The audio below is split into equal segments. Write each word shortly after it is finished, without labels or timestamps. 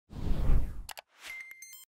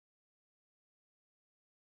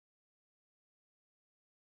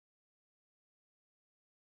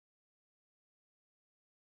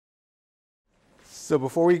So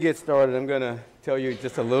before we get started, I'm going to tell you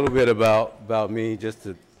just a little bit about me, just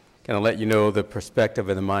to kind of let you know the perspective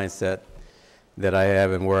and the mindset that I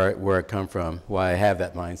have and where I come from, why I have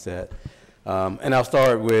that mindset. And I'll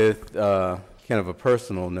start with kind of a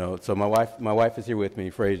personal note. So my wife is here with me,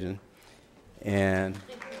 Frazian, and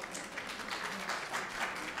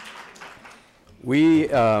we've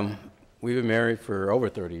been married for over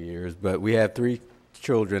 30 years, but we have 3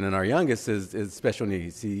 children, and our youngest is special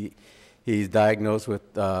needs. He's diagnosed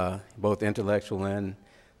with both intellectual and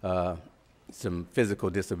some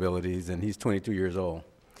physical disabilities, and he's 22 years old.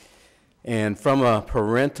 And from a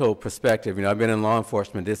parental perspective, you know, I've been in law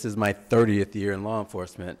enforcement. This is my 30th year in law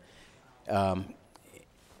enforcement. And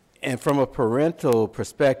from a parental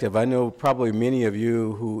perspective, I know probably many of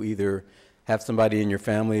you who either have somebody in your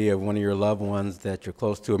family or one of your loved ones that you're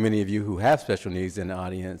close to, or many of you who have special needs in the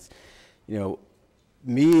audience. You know,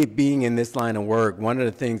 me being in this line of work, one of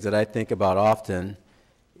the things that I think about often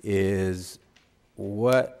is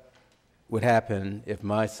what would happen if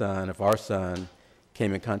our son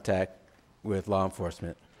came in contact with law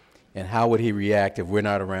enforcement, and how would he react if we're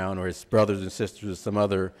not around, or his brothers and sisters or some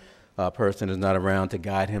other person is not around to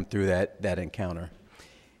guide him through that encounter.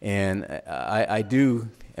 And I do,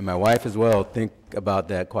 and my wife as well, think about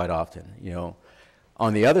that quite often. You know,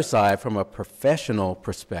 on the other side, from a professional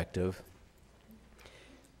perspective,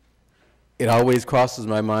 it always crosses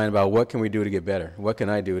my mind about what can we do to get better? What can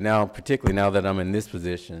I do now, particularly now that I'm in this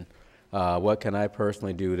position? What can I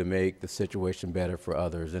personally do to make the situation better for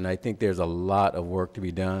others? And I think there's a lot of work to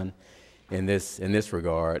be done in this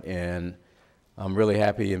regard. And I'm really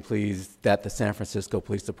happy and pleased that the San Francisco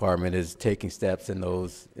Police Department is taking steps in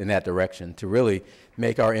that direction to really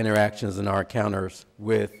make our interactions and our encounters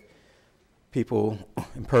with people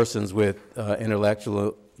and persons with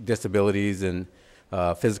intellectual disabilities and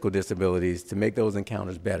physical disabilities, to make those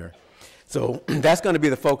encounters better. So that's going to be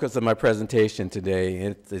the focus of my presentation today.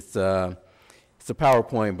 It's a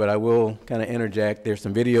PowerPoint, but I will kind of interject. There's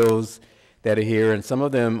some videos that are here, and some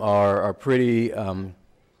of them are pretty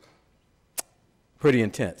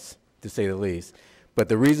intense, to say the least. But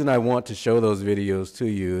the reason I want to show those videos to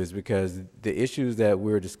you is because the issues that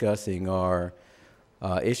we're discussing are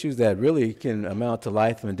issues that really can amount to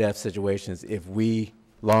life and death situations if we,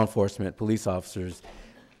 law enforcement, police officers,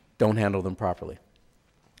 don't handle them properly.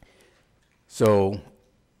 So,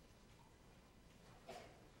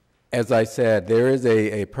 as I said, there is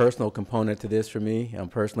a personal component to this for me. I'm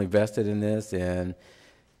personally vested in this, and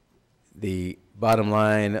the bottom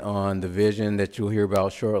line on the vision that you'll hear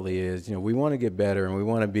about shortly is, you know, we want to get better, and we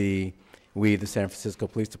want to be, the San Francisco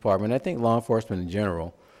Police Department, I think law enforcement in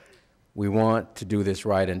general, we want to do this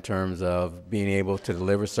right in terms of being able to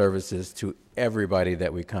deliver services to everybody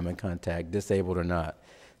that we come in contact, disabled or not.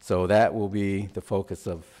 So that will be the focus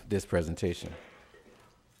of this presentation.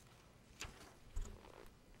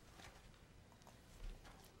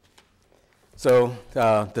 So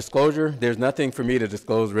disclosure, there's nothing for me to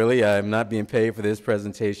disclose really. I'm not being paid for this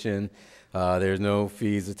presentation. There's no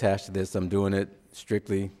fees attached to this. I'm doing it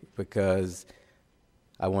strictly because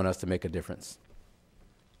I want us to make a difference.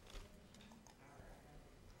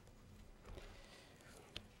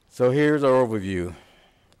 So here's our overview.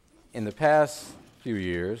 In the past few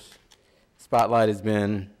years, spotlight has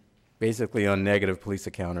been basically on negative police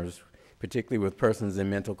encounters, particularly with persons in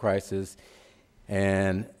mental crisis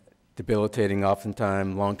and debilitating,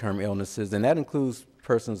 oftentimes long-term illnesses, and that includes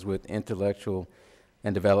persons with intellectual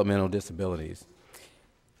and developmental disabilities.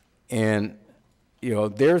 And, you know,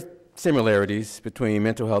 there's similarities between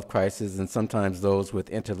mental health crises and sometimes those with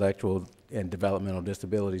intellectual and developmental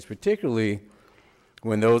disabilities, particularly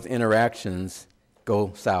when those interactions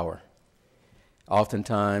go sour.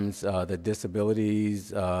 Oftentimes, the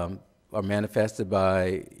disabilities are manifested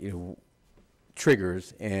by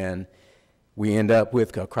triggers, and we end up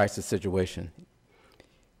with a crisis situation.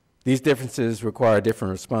 These differences require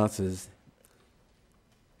different responses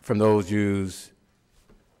from those used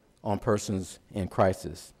on persons in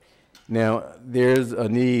crisis. Now, there's a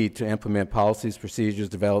need to implement policies, procedures,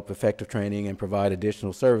 develop effective training, and provide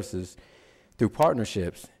additional services through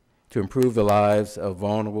partnerships to improve the lives of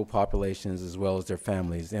vulnerable populations as well as their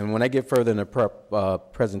families. And when I get further in the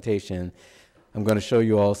presentation, I'm going to show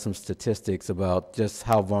you all some statistics about just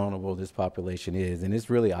how vulnerable this population is, and it's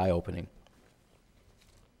really eye-opening.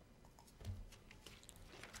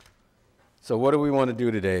 So what do we want to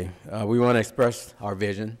do today? We want to express our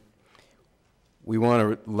vision. We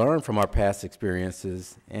want to learn from our past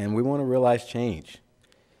experiences, and we want to realize change.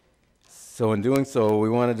 So in doing so, we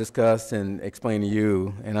want to discuss and explain to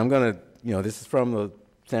you, and I'm going to, this is from the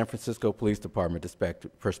San Francisco Police Department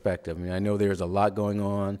perspective. I mean, I know there's a lot going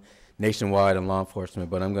on nationwide in law enforcement,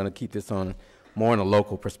 but I'm going to keep this on more in a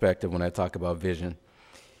local perspective when I talk about vision.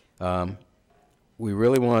 We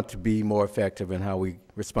really want to be more effective in how we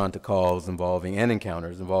respond to calls involving and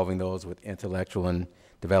encounters involving those with intellectual and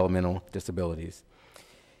developmental disabilities.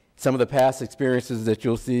 Some of the past experiences that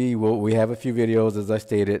you'll see, we have a few videos, as I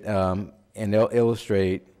stated, and they'll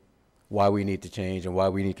illustrate why we need to change and why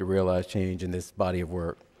we need to realize change in this body of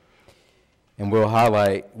work. And we'll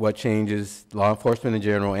highlight what changes law enforcement in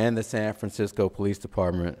general and the San Francisco Police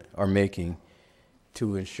Department are making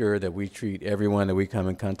to ensure that we treat everyone that we come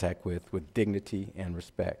in contact with dignity and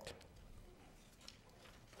respect.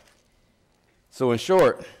 So in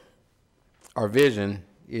short, our vision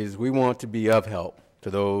is we want to be of help to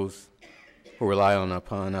those who rely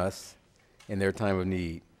upon us in their time of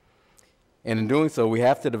need. And in doing so, we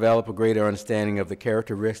have to develop a greater understanding of the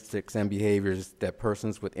characteristics and behaviors that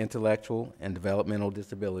persons with intellectual and developmental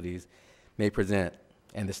disabilities may present,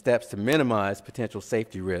 and the steps to minimize potential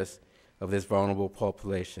safety risks of this vulnerable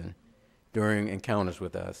population during encounters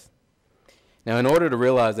with us. Now, in order to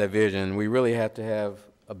realize that vision, we really have to have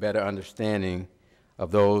a better understanding of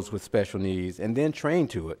those with special needs, and then train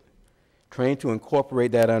to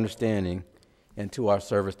incorporate that understanding into our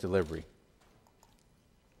service delivery.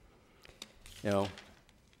 Now,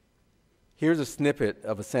 here's a snippet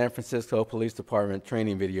of a San Francisco Police Department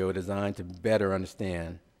training video designed to better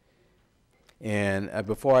understand. And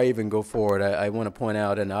before I even go forward, I want to point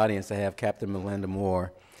out in the audience I have Captain Melinda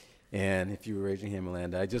Moore. And if you were raising your hand,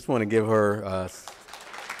 Melinda, I just want to give her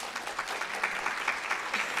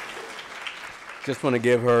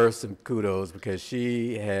some kudos, because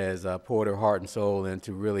she has poured her heart and soul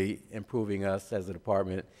into really improving us as a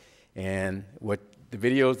department. And what the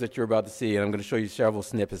videos that you're about to see, and I'm going to show you several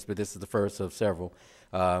snippets, but this is the first of several,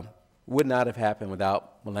 would not have happened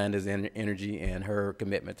without Melinda's energy and her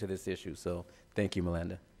commitment to this issue. So thank you,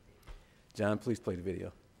 Melinda. John, please play the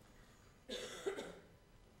video.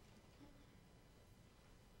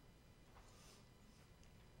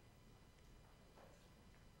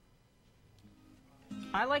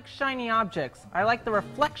 I like shiny objects. I like the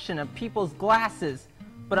reflection of people's glasses,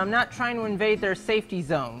 but I'm not trying to invade their safety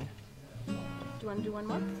zone. Do you want to do one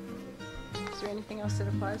more? Is there anything else that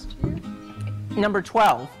applies to you? Number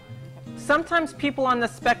 12. Sometimes people on the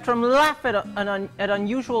spectrum laugh at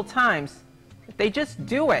unusual times. They just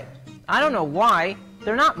do it. I don't know why.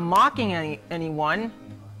 They're not mocking anyone.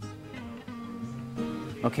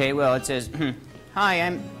 Okay, well, it says,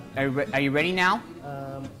 hi, are you ready now?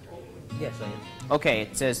 Yes, I am. Okay,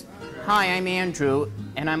 it says, hi, I'm Andrew,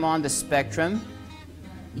 and I'm on the spectrum.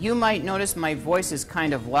 You might notice my voice is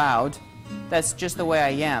kind of loud. That's just the way I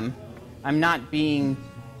am. I'm not being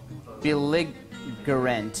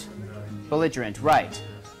belligerent, right.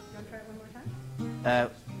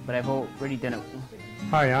 But I've already done it.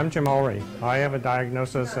 Hi, I'm Jim Ulrey. I have a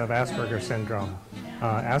diagnosis of Asperger's syndrome.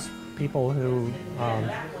 People who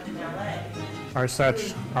are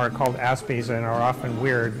called Aspies and are often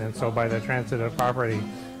weird, and so by the transitive property,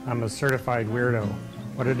 I'm a certified weirdo.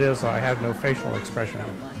 What it is, I have no facial expression.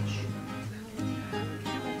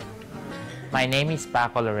 My name is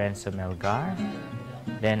Paco Lorenzo Melgar.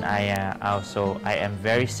 Then I am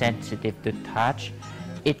very sensitive to touch.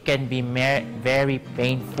 It can be very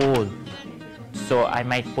painful, so I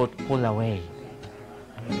might pull away.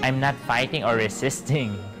 I'm not fighting or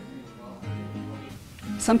resisting.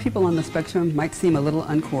 Some people on the spectrum might seem a little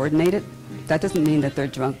uncoordinated. That doesn't mean that they're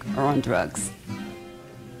drunk or on drugs.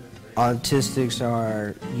 Autistics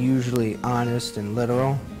are usually honest and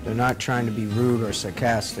literal. They're not trying to be rude or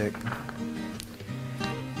sarcastic.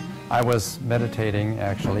 I was meditating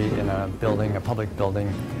actually in a building, a public building,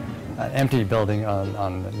 an empty building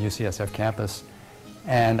on the UCSF campus,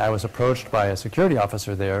 and I was approached by a security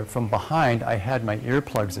officer there. From behind, I had my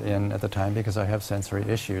earplugs in at the time because I have sensory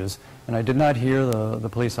issues, and I did not hear the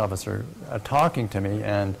police officer talking to me,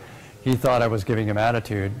 and he thought I was giving him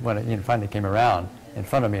attitude when he finally came around in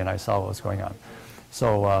front of me and I saw what was going on.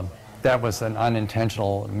 So that was an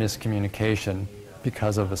unintentional miscommunication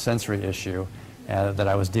because of a sensory issue that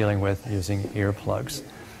I was dealing with using earplugs.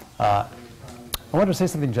 I wanted to say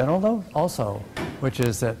something general though also, which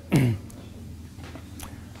is that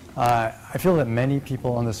I feel that many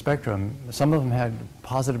people on the spectrum, some of them had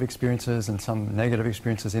positive experiences and some negative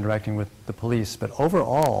experiences interacting with the police, but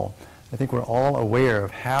overall, I think we're all aware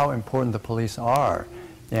of how important the police are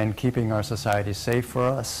in keeping our society safe for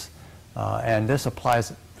us. And this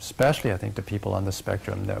applies especially, I think, to people on the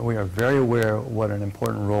spectrum, that we are very aware of what an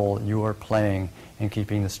important role you are playing in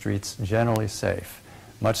keeping the streets generally safe,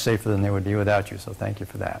 much safer than they would be without you, so thank you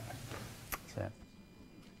for that.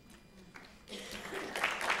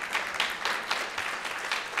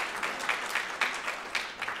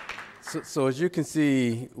 So as you can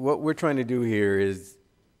see, what we're trying to do here is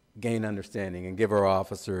gain understanding and give our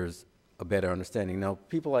officers a better understanding. Now,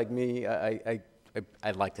 people like me,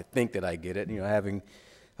 I'd like to think that I get it, you know, having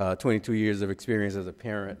 22 years of experience as a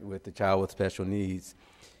parent with a child with special needs.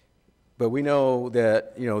 But we know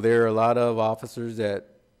that, you know, there are a lot of officers that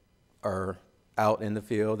are out in the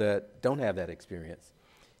field that don't have that experience.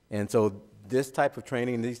 And so this type of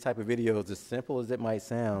training, these type of videos, as simple as it might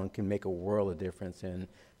sound, can make a world of difference in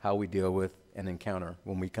how we deal with an encounter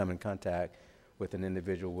when we come in contact with an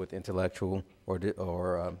individual with intellectual or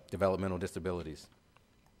developmental disabilities.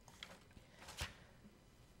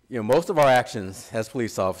 You know, most of our actions as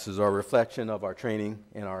police officers are a reflection of our training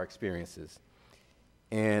and our experiences.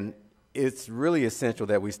 And it's really essential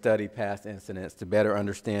that we study past incidents to better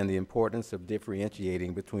understand the importance of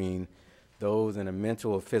differentiating between those in a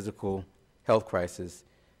mental or physical health crisis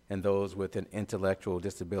and those with an intellectual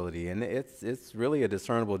disability. And it's really a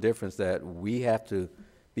discernible difference that we have to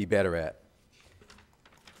be better at.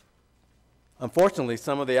 Unfortunately,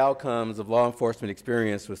 some of the outcomes of law enforcement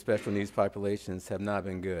experience with special needs populations have not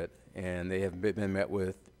been good, and they have been met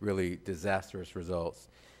with really disastrous results.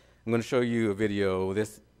 I'm going to show you a video.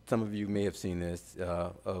 Some of you may have seen this,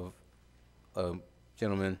 of a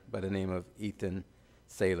gentleman by the name of Ethan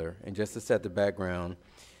Saylor. And just to set the background,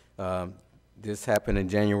 this happened in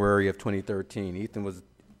January of 2013. Ethan was a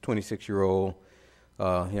 26-year-old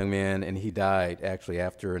young man, and he died actually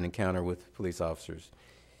after an encounter with police officers.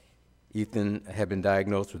 Ethan had been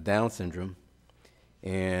diagnosed with Down syndrome,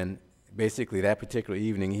 and basically that particular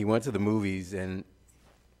evening he went to the movies and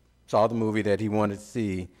saw the movie that he wanted to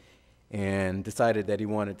see and decided that he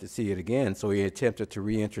wanted to see it again, so he attempted to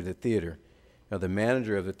re-enter the theater. Now, the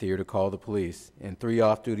manager of the theater called the police, and 3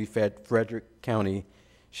 off-duty Frederick County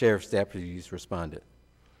Sheriff's deputies responded.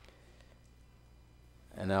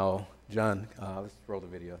 And now, John, let's roll the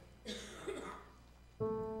video.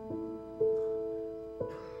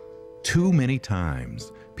 Too many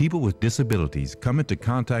times, people with disabilities come into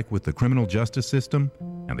contact with the criminal justice system,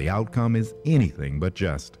 and the outcome is anything but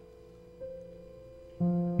just.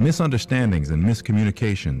 Misunderstandings and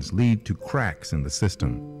miscommunications lead to cracks in the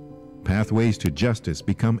system. Pathways to justice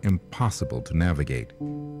become impossible to navigate.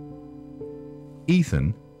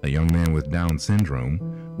 Ethan, a young man with Down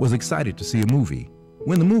syndrome, was excited to see a movie.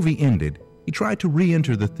 When the movie ended, he tried to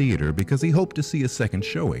re-enter the theater because he hoped to see a second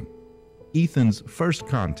showing. Ethan's first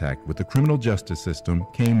contact with the criminal justice system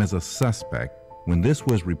came as a suspect when this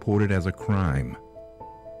was reported as a crime.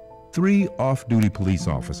 3 off-duty police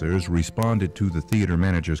officers responded to the theater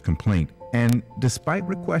manager's complaint, and despite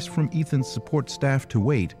requests from Ethan's support staff to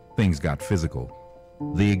wait, things got physical.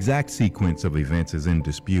 The exact sequence of events is in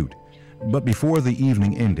dispute, but before the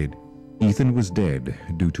evening ended, Ethan was dead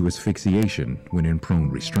due to asphyxiation when in prone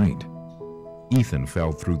restraint. Ethan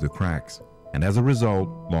fell through the cracks, and as a result,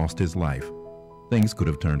 lost his life. Things could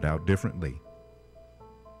have turned out differently.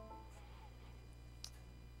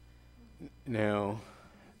 Now,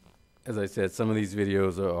 as I said, some of these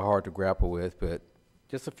videos are hard to grapple with, but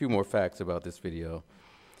just a few more facts about this video.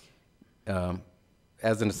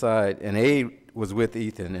 As an aside, an aide was with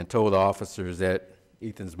Ethan and told officers that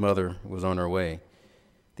Ethan's mother was on her way.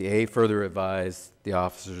 The aide further advised the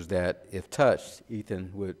officers that if touched, Ethan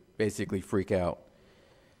would basically freak out.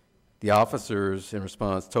 The officers, in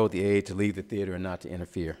response, told the aide to leave the theater and not to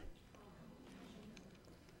interfere.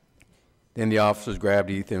 Then the officers grabbed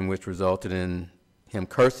Ethan, which resulted in him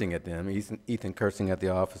cursing at them, Ethan cursing at the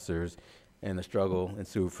officers, and the struggle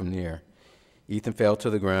ensued from there. Ethan fell to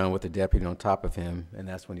the ground with the deputy on top of him, and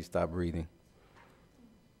that's when he stopped breathing.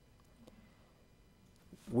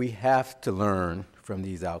 We have to learn from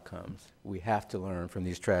these outcomes. We have to learn from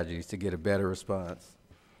these tragedies to get a better response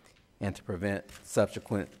and to prevent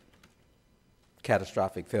subsequent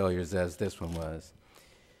catastrophic failures as this one was.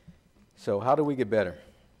 So how do we get better?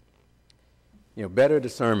 You know, better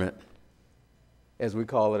discernment, as we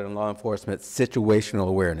call it in law enforcement, situational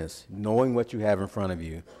awareness, knowing what you have in front of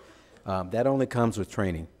you. That only comes with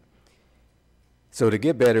training. So to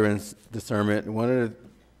get better in discernment, one of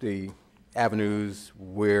the avenues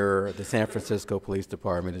where the San Francisco Police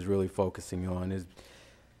Department is really focusing on is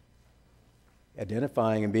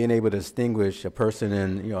identifying and being able to distinguish a person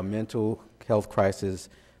in, you know, a mental health crisis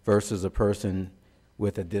versus a person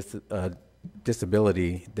with a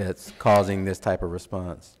disability that's causing this type of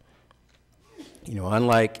response. You know,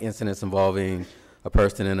 unlike incidents involving a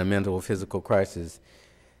person in a mental or physical crisis,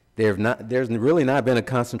 there's really not been a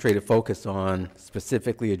concentrated focus on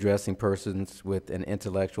specifically addressing persons with an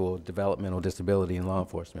intellectual developmental disability in law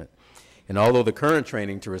enforcement. And although the current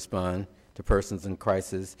training to respond to persons in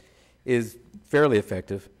crisis is fairly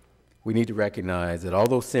effective, we need to recognize that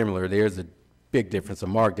although similar, there's a big difference, a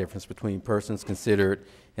marked difference between persons considered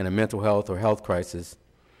in a mental health or health crisis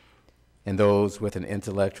and those with an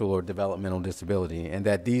intellectual or developmental disability, and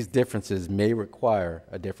that these differences may require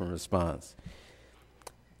a different response.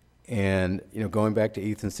 And going back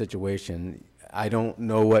to Ethan's situation, I don't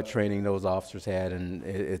know what training those officers had, and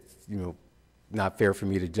it's not fair for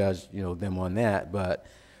me to judge them on that. But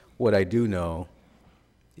what I do know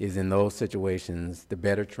is in those situations, the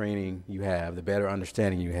better training you have, the better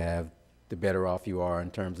understanding you have, the better off you are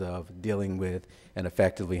in terms of dealing with and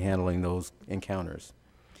effectively handling those encounters.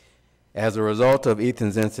 As a result of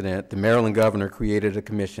Ethan's incident, the Maryland governor created a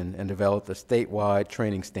commission and developed a statewide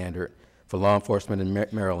training standard for law enforcement in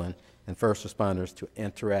Maryland and first responders to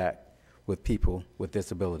interact with people with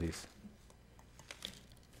disabilities.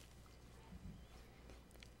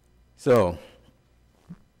 So,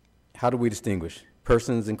 how do we distinguish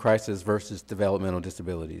persons in crisis versus developmental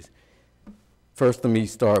disabilities? First, let me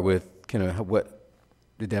start with what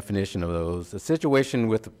the definition of those. A situation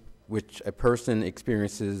with which a person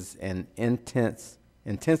experiences an intensive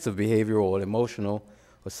behavioral, emotional,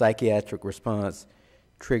 or psychiatric response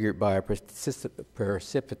triggered by a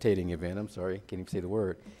precipitating event. I'm sorry, can't even say the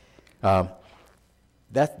word.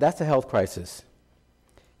 That's a health crisis.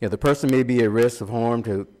 The person may be at risk of harm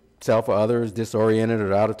to self or others, disoriented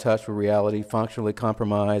or out of touch with reality, functionally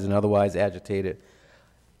compromised and otherwise agitated,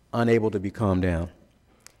 unable to be calmed down.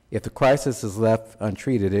 If the crisis is left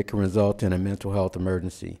untreated, it can result in a mental health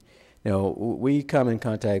emergency. We come in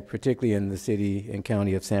contact, particularly in the city and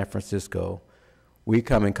county of San Francisco, we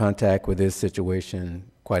come in contact with this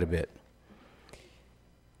situation quite a bit.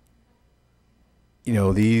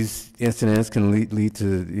 These incidents can lead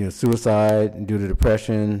to suicide due to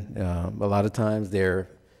depression. A lot of times they're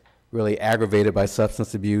really aggravated by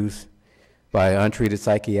substance abuse, by untreated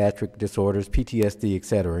psychiatric disorders, PTSD, et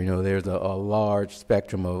cetera. There's a large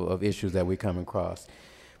spectrum of issues that we come across.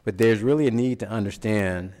 But there's really a need to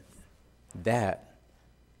understand that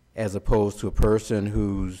as opposed to a person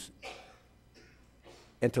who's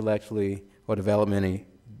intellectually or developmentally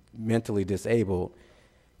mentally disabled,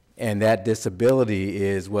 and that disability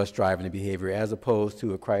is what's driving the behavior, as opposed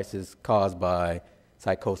to a crisis caused by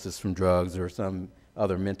psychosis from drugs or some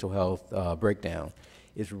other mental health breakdown.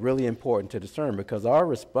 It's really important to discern, because our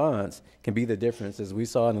response can be the difference, as we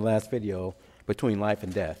saw in the last video, between life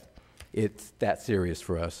and death. It's that serious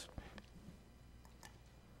for us.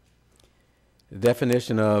 The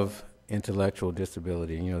definition of intellectual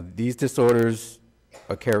disability. These disorders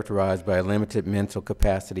are characterized by limited mental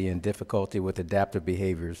capacity and difficulty with adaptive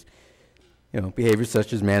behaviors. Behaviors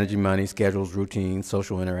such as managing money, schedules, routines,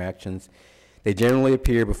 social interactions. They generally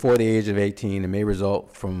appear before the age of 18 and may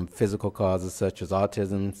result from physical causes such as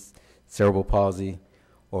autism, cerebral palsy,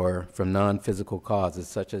 or from non-physical causes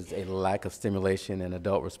such as a lack of stimulation and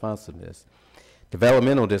adult responsiveness.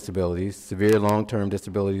 Developmental disabilities, severe long-term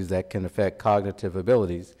disabilities that can affect cognitive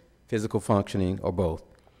abilities, physical functioning, or both.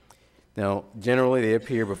 Now, generally they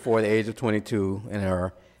appear before the age of 22 and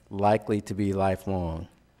are likely to be lifelong.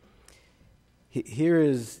 Here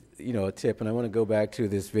is a tip, and I want to go back to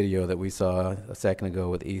this video that we saw a second ago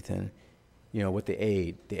with Ethan, with the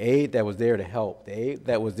aid that was there to help, the aid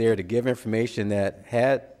that was there to give information that,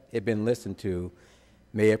 had it been listened to,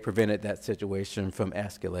 may have prevented that situation from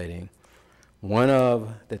escalating. One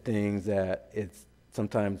of the things that it's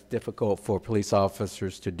sometimes difficult for police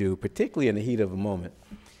officers to do, particularly in the heat of a moment,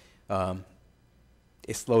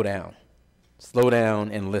 is slow down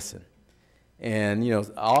and listen. And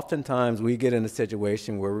oftentimes we get in a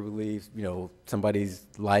situation where we believe somebody's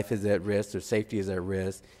life is at risk or safety is at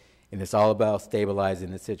risk, and it's all about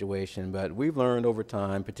stabilizing the situation. But we've learned over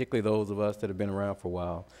time, particularly those of us that have been around for a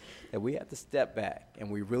while, that we have to step back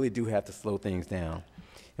and we really do have to slow things down.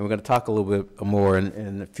 And we're going to talk a little bit more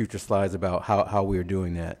in the future slides about how we are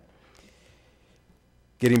doing that.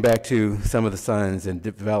 Getting back to some of the signs and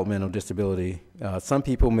developmental disability, some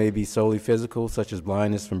people may be solely physical, such as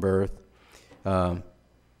blindness from birth.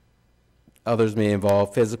 Others may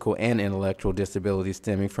involve physical and intellectual disabilities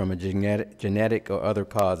stemming from a genetic or other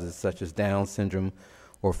causes, such as Down syndrome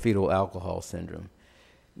or fetal alcohol syndrome.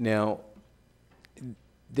 Now,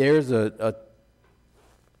 there's a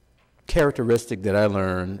characteristic that I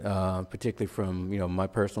learned, particularly from my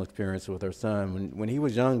personal experience with our son. When he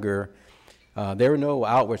was younger, there were no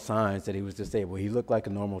outward signs that he was disabled. He looked like a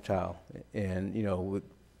normal child, and as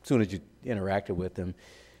soon as you interacted with him,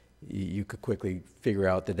 you could quickly figure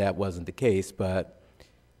out that that wasn't the case. But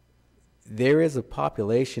there is a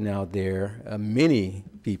population out there, many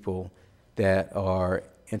people that are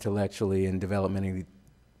intellectually and developmentally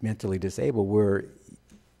mentally disabled, where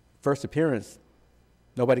first appearance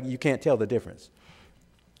You can't tell the difference.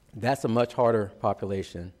 That's a much harder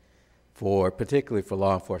population particularly for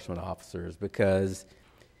law enforcement officers, because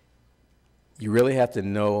you really have to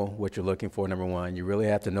know what you're looking for, number one. You really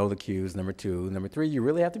have to know the cues, number two. Number three, you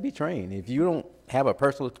really have to be trained. If you don't have a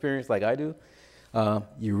personal experience like I do,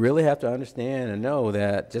 you really have to understand and know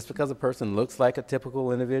that just because a person looks like a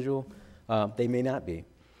typical individual, they may not be.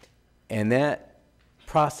 And that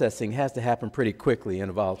processing has to happen pretty quickly in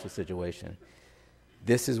a volatile situation.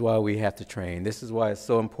 This is why we have to train. This is why it's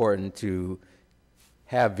so important to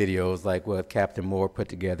have videos like what Captain Moore put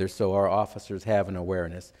together so our officers have an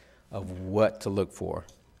awareness of what to look for.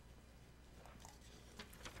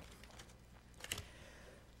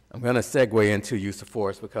 I'm going to segue into use of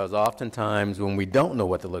force, because oftentimes when we don't know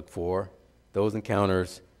what to look for, those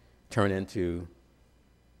encounters turn into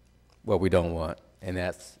what we don't want, and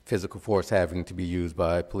that's physical force having to be used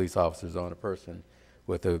by police officers on a person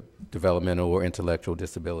with a developmental or intellectual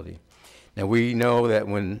disability. Now, we know that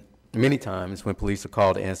many times when police are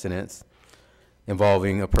called to incidents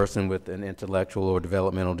involving a person with an intellectual or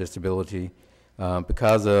developmental disability,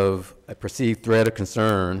 because of a perceived threat or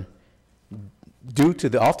concern, due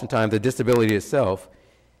to oftentimes the disability itself,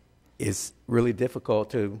 is really difficult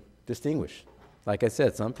to distinguish. Like I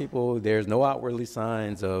said, some people, there's no outwardly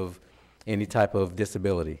signs of any type of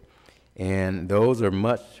disability. And those are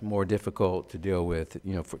much more difficult to deal with,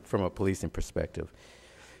 from a policing perspective.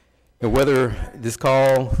 And whether this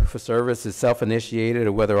call for service is self-initiated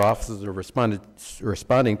or whether officers are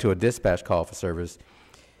responding to a dispatch call for service,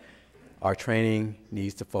 our training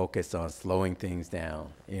needs to focus on slowing things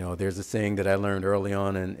down. There's a saying that I learned early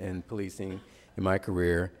on in policing in my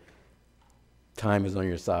career: time is on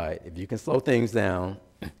your side. If you can slow things down,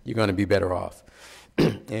 you're going to be better off.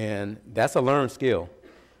 And that's a learned skill,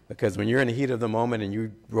 because when you're in the heat of the moment and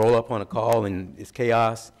you roll up on a call and it's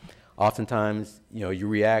chaos, oftentimes, you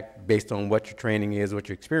react based on what your training is, what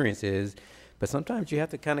your experience is, but sometimes you have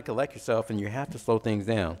to kind of collect yourself and you have to slow things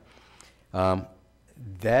down.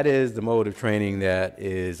 That is the mode of training that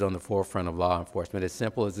is on the forefront of law enforcement. As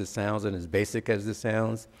simple as this sounds and as basic as this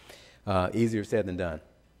sounds, easier said than done.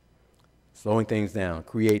 Slowing things down,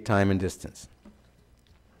 create time and distance.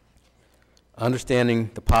 Understanding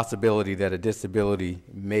the possibility that a disability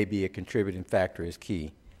may be a contributing factor is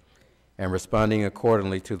key, and responding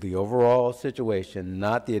accordingly to the overall situation,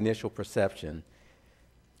 not the initial perception,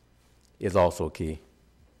 is also key.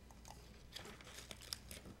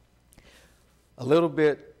 A little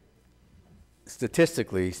bit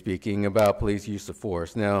statistically speaking about police use of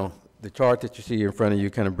force. Now, the chart that you see in front of you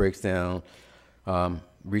kind of breaks down.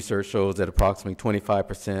 Research shows that approximately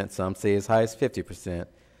 25%, some say as high as 50%,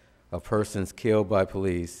 of persons killed by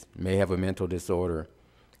police may have a mental disorder,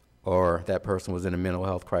 or that person was in a mental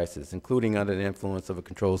health crisis, including under the influence of a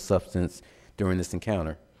controlled substance during this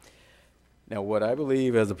encounter. Now, what I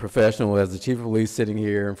believe as a professional, as the chief of police sitting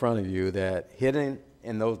here in front of you, that hidden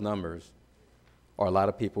in those numbers are a lot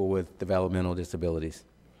of people with developmental disabilities.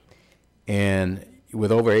 And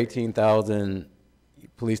with over 18,000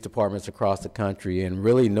 police departments across the country and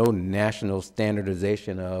really no national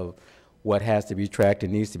standardization of what has to be tracked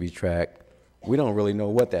and needs to be tracked, we don't really know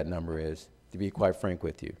what that number is, to be quite frank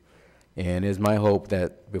with you. And it's my hope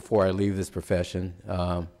that before I leave this profession,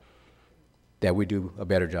 that we do a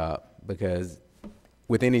better job, because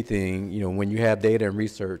with anything, when you have data and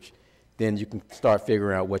research, then you can start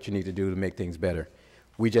figuring out what you need to do to make things better.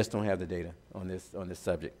 We just don't have the data on this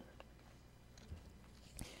subject.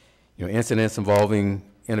 Incidents involving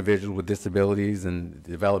individuals with disabilities and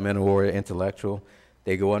developmental or intellectual,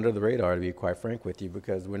 they go under the radar, to be quite frank with you,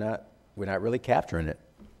 because we're not really capturing it.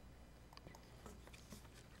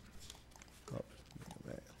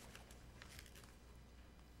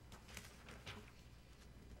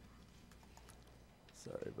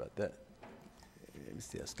 Sorry about that. Let me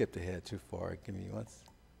see, I skipped ahead too far. Give me once.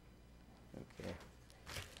 Okay.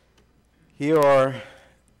 Here are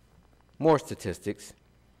more statistics.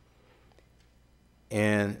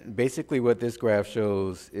 And basically what this graph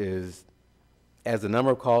shows is, as the number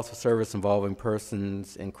of calls for service involving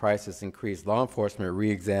persons in crisis increased, law enforcement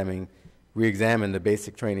re-examined the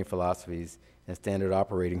basic training philosophies and standard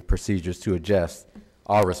operating procedures to adjust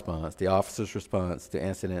our response, the officer's response to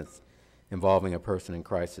incidents involving a person in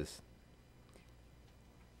crisis.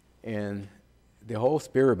 And the whole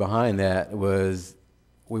spirit behind that was,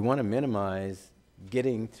 we want to minimize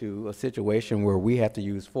getting to a situation where we have to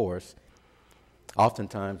use force,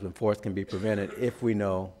 oftentimes when force can be prevented if we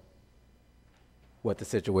know what the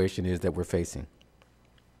situation is that we're facing.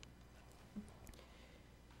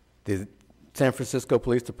 The San Francisco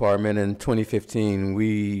Police Department in 2015,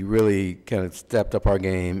 we really kind of stepped up our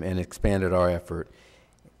game and expanded our effort.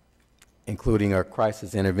 including our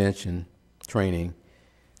crisis intervention training,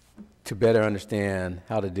 to better understand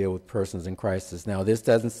how to deal with persons in crisis. Now, this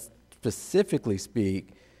doesn't specifically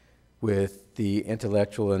speak with the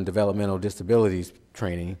intellectual and developmental disabilities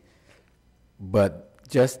training, but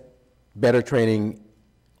just better training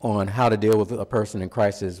on how to deal with a person in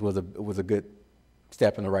crisis was a good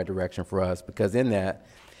step in the right direction for us, because in that,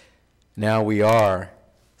 now we are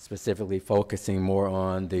specifically focusing more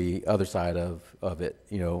on the other side of it.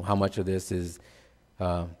 You know, how much of this is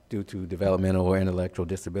due to developmental or intellectual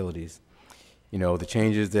disabilities. You know, the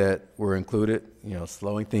changes that were included, you know,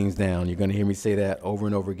 slowing things down. You're going to hear me say that over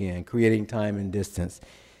and over again. Creating time and distance.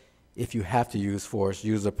 If you have to use force,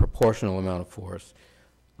 use a proportional amount of force.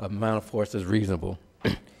 Amount of force is reasonable.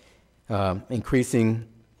 Increasing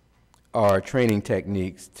our training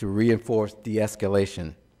techniques to reinforce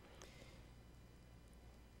de-escalation.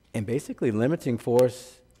 And basically limiting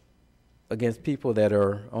force against people that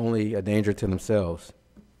are only a danger to themselves.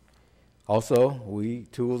 Also,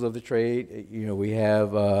 tools of the trade, you know, we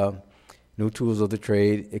have new tools of the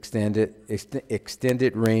trade,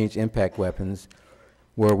 extended range impact weapons,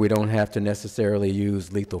 where we don't have to necessarily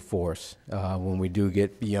use lethal force when we do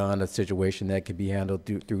get beyond a situation that could be handled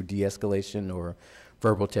through de-escalation or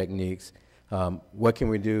verbal techniques. What can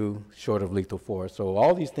we do short of lethal force? So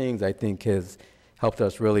all these things, I think, has helped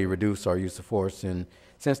us really reduce our use of force. And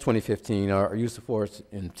since 2015, our use of force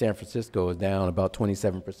in San Francisco is down about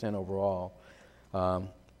 27% overall.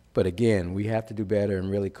 But again, we have to do better in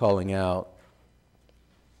really calling out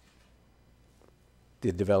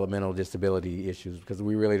the developmental disability issues, because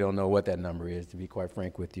we really don't know what that number is, to be quite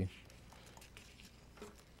frank with you.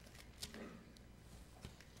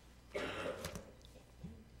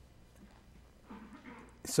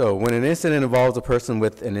 So when an incident involves a person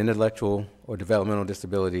with an intellectual or developmental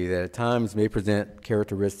disability that at times may present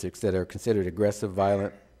characteristics that are considered aggressive,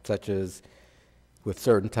 violent, such as with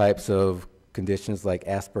certain types of conditions like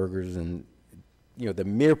Asperger's, and you know, the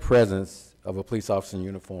mere presence of a police officer in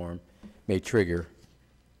uniform may trigger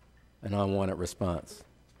an unwanted response.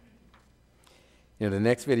 You know, the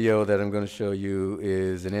next video that I'm going to show you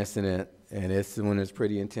is an incident, and this one is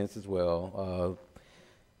pretty intense as well.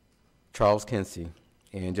 Charles Kinsey.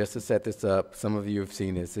 And just to set this up, some of you have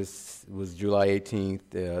seen this. This was July 18th,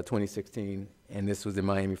 2016, and this was in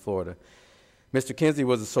Miami, Florida. Mr. Kinsey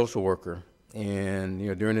was a social worker, and you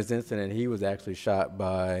know, during this incident, he was actually shot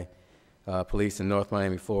by police in North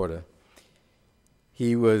Miami, Florida.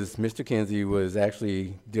 Mr. Kinsey was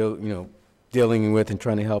actually dealing with and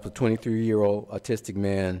trying to help a 23-year-old autistic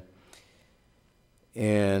man,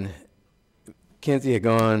 and Kinsey had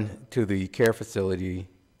gone to the care facility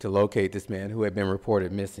to locate this man who had been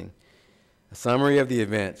reported missing. A summary of the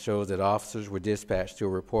event shows that officers were dispatched to a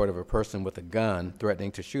report of a person with a gun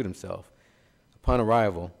threatening to shoot himself. Upon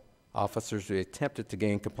arrival, officers attempted to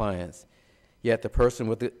gain compliance, yet the person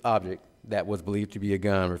with the object that was believed to be a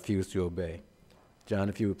gun refused to obey. John,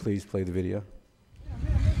 if you would please play the video.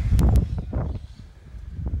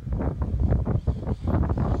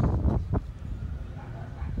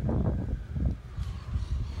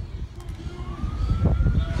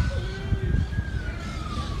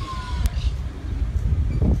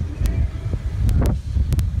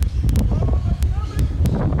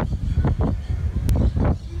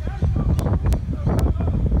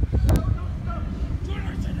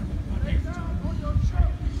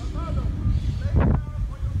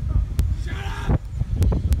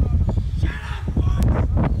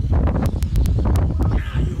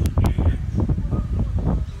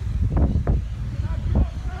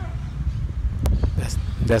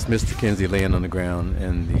 That's Mr. Kinsey laying on the ground,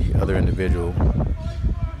 and the other individual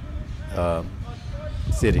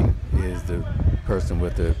sitting is the person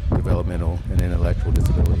with the developmental and intellectual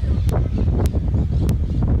disability.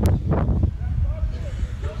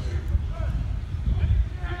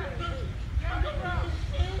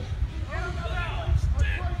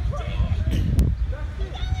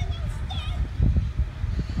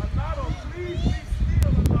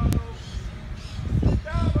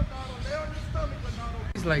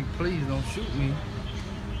 Like, please don't shoot me.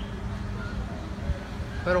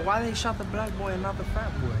 But why they shot the black boy and not the fat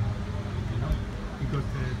boy? You know, because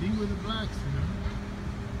they were the blacks, you know.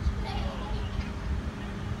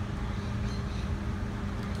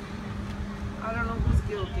 I don't know who's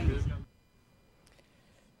guilty.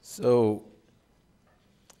 So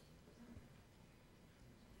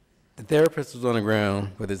the therapist was on the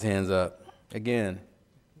ground with his hands up. Again,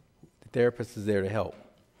 the therapist is there to help.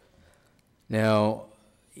 Now,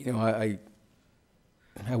 you know, I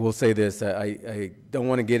will say this, I don't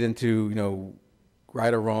want to get into, you know,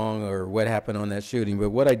 right or wrong or what happened on that shooting,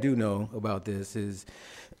 but what I do know about this is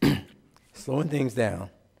slowing things down,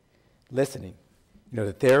 listening. You know,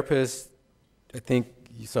 the therapist, I think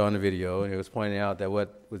you saw in the video, and it was pointing out that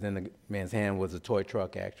what was in the man's hand was a toy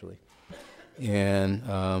truck, actually. And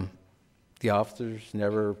the officers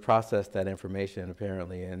never processed that information,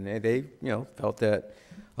 apparently, and they you know, felt that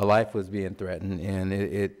a life was being threatened, and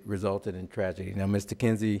it resulted in tragedy. Now, Mr.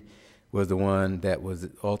 Kinsey was the one that was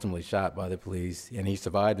ultimately shot by the police, and he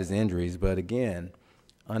survived his injuries, but again,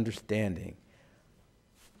 understanding.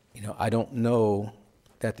 You know, I don't know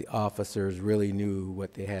that the officers really knew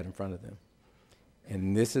what they had in front of them.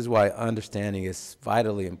 And this is why understanding is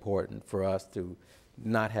vitally important for us to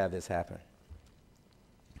not have this happen.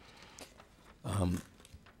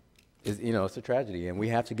 You know, it's a tragedy, and we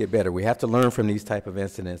have to get better. We have to learn from these type of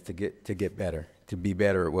incidents to get better, to be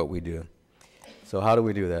better at what we do. So how do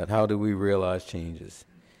we do that? How do we realize changes?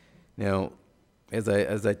 Now, as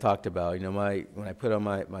I talked about, you know, when I put on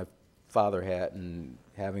my father hat and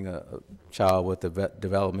having a child with a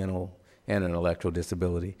developmental and an intellectual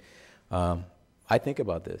disability, I think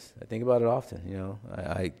about this. I think about it often. You know,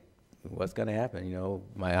 what's going to happen? You know,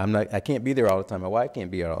 I can't be there all the time. My wife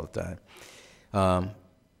can't be there all the time.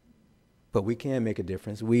 But we can make a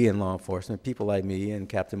difference. We in law enforcement, people like me and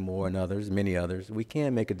Captain Moore and others, many others, we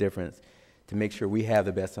can make a difference to make sure we have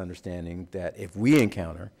the best understanding that if we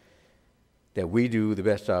encounter, that we do the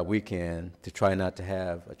best job we can to try not to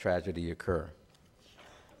have a tragedy occur.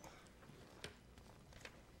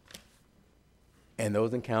 And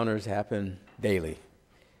those encounters happen daily.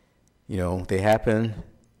 You know, they happen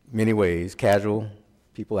many ways: casual,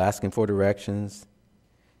 people asking for directions,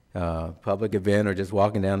 public event, or just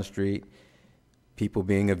walking down the street, people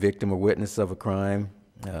being a victim or witness of a crime,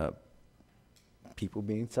 people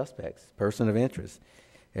being suspects, person of interest.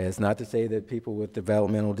 And it's not to say that people with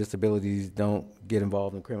developmental disabilities don't get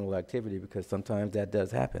involved in criminal activity, because sometimes that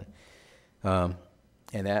does happen.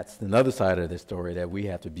 And that's another side of the story that we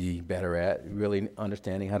have to be better at, really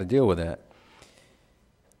understanding how to deal with that.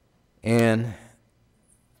 And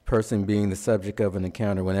person being the subject of an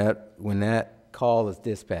encounter, when that call is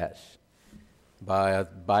dispatched by a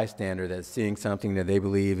bystander that's seeing something that they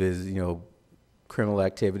believe is, you know, criminal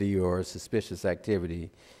activity or suspicious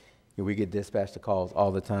activity, you know, we get dispatched to calls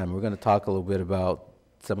all the time. We're going to talk a little bit about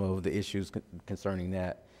some of the issues concerning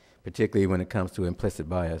that, particularly when it comes to implicit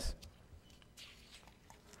bias.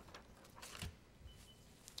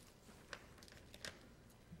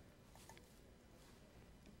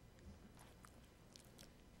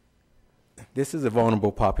 This is a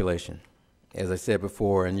vulnerable population, as I said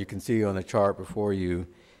before, and you can see on the chart before you,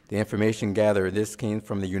 the information gathered. This came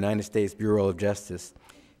from the United States Bureau of Justice.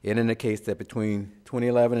 It indicates that between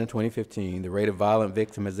 2011 and 2015, the rate of violent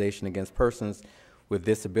victimization against persons with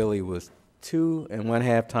disability was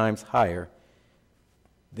 2.5 times higher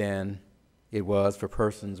than it was for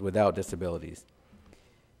persons without disabilities.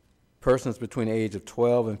 Persons between the age of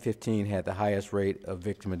 12 and 15 had the highest rate of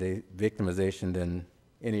victimization than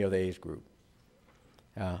any other age group.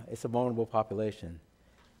 It's a vulnerable population,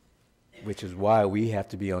 which is why we have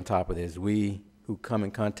to be on top of this. We who come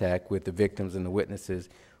in contact with the victims and the witnesses,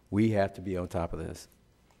 we have to be on top of this.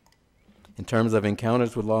 In terms of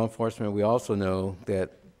encounters with law enforcement, we also know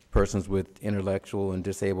that persons with intellectual and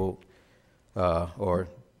disabled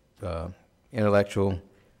intellectual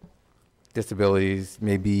disabilities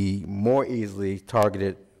may be more easily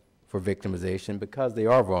targeted for victimization because they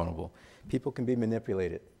are vulnerable. People can be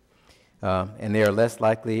manipulated, and they are less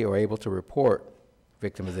likely or able to report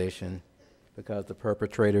victimization because the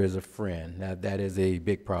perpetrator is a friend. Now, that is a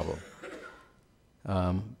big problem.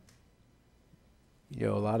 You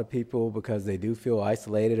know, a lot of people, because they do feel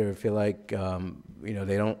isolated or feel like, you know,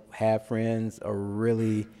 they don't have friends, are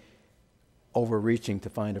really overreaching to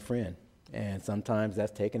find a friend. And sometimes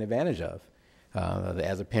that's taken advantage of.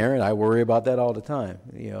 As a parent, I worry about that all the time.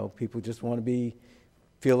 You know, people just want to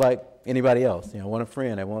feel like anybody else. You know, I want a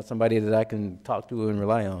friend. I want somebody that I can talk to and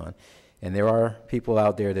rely on. And there are people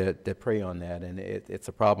out there that prey on that, and it's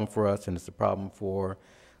a problem for us, and it's a problem for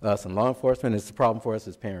us in law enforcement. It's a problem for us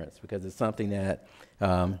as parents, because it's something that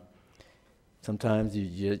sometimes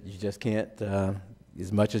you just can't,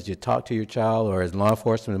 as much as you talk to your child, or as law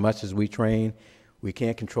enforcement, as much as we train, we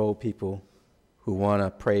can't control people who want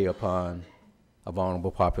to prey upon a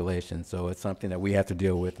vulnerable population. So it's something that we have to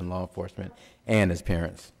deal with in law enforcement and as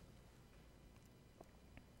parents.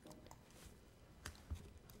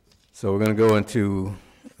 So we're going to go into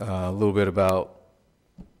a little bit about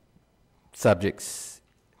subjects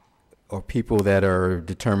or people that are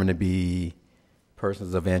determined to be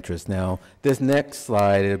persons of interest. Now, this next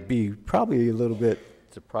slide, it'll be probably a little bit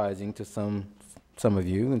surprising to some of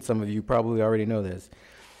you, and some of you probably already know this.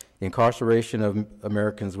 incarceration of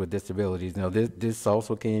Americans with disabilities. Now, this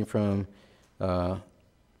also came from the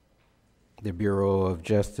Bureau of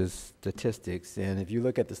Justice Statistics, and if you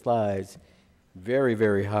look at the slides, very,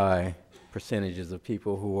 very high percentages of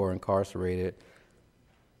people who are incarcerated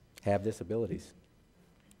have disabilities.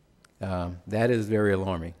 That is very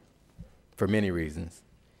alarming for many reasons,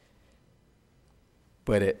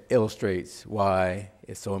 but it illustrates why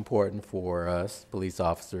it's so important for us police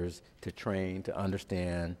officers to train, to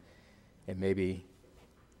understand, and maybe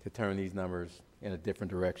to turn these numbers in a different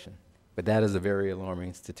direction. But that is a very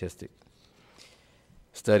alarming statistic.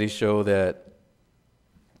 Studies show that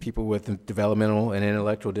people with developmental and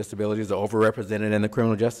intellectual disabilities are overrepresented in the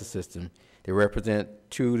criminal justice system. They represent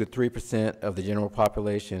 2 to 3% of the general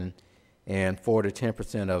population and 4 to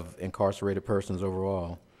 10% of incarcerated persons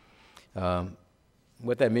overall.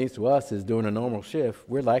 What that means to us is during a normal shift,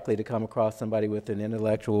 we're likely to come across somebody with an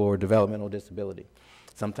intellectual or developmental disability.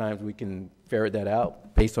 Sometimes we can ferret that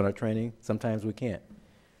out based on our training, sometimes we can't.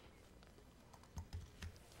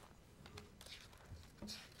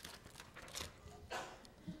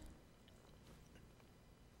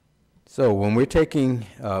 So when we're taking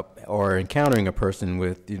or encountering a person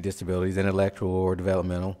with disabilities, intellectual or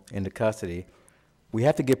developmental, into custody, we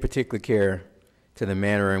have to give particular care to the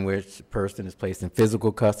manner in which the person is placed in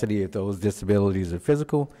physical custody if those disabilities are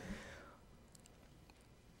physical,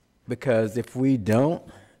 because if we don't,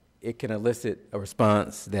 it can elicit a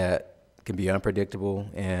response that can be unpredictable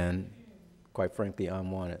and, quite frankly,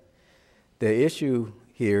 unwanted. The issue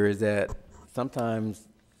here is that sometimes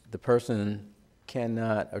the person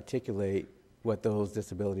cannot articulate what those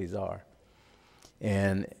disabilities are.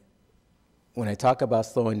 And when I talk about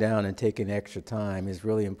slowing down and taking extra time, it's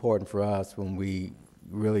really important for us when we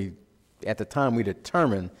really, at the time we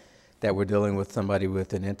determine that we're dealing with somebody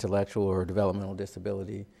with an intellectual or developmental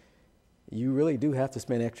disability, you really do have to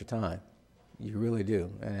spend extra time. You really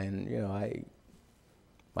do. And, you know,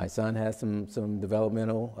 my son has some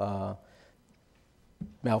developmental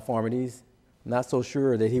malformities. Not so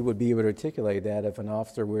sure that he would be able to articulate that if an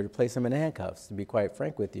officer were to place him in handcuffs, to be quite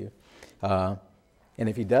frank with you. And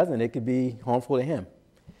if he doesn't, it could be harmful to him.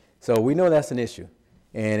 So we know that's an issue.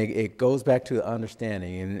 And it goes back to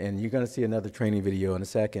understanding. And you're going to see another training video in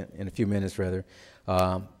a few minutes rather,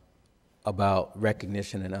 about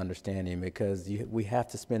recognition and understanding, because we have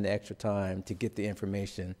to spend the extra time to get the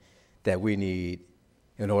information that we need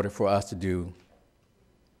in order for us to do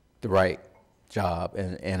the right job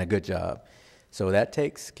and a good job. So that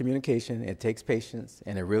takes communication, it takes patience,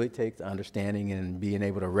 and it really takes understanding and being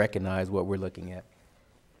able to recognize what we're looking at.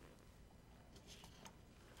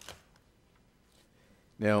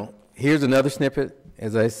 Now, here's another snippet,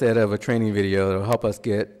 as I said, of a training video that will help us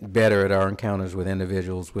get better at our encounters with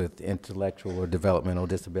individuals with intellectual or developmental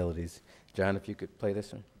disabilities. John, if you could play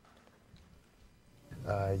this one.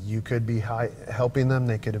 You could be helping them.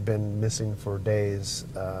 They could have been missing for days.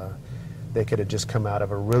 They could have just come out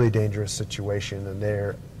of a really dangerous situation and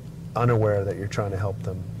they're unaware that you're trying to help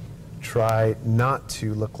them. Try not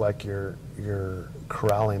to look like you're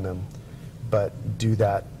corralling them, but do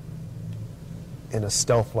that in a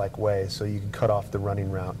stealth-like way so you can cut off the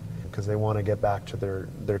running route, because they want to get back to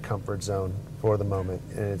their comfort zone for the moment.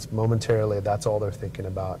 And it's momentarily, that's all they're thinking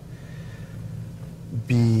about.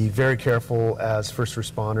 Be very careful as first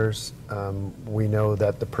responders. We know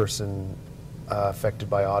that the person affected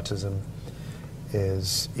by autism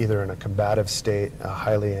is either in a combative state,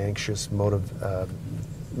 highly anxious,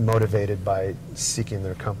 motivated by seeking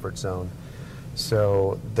their comfort zone.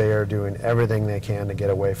 So they are doing everything they can to get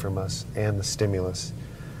away from us and the stimulus.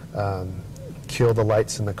 Kill the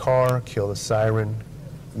lights in the car, kill the siren,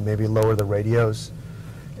 maybe lower the radios,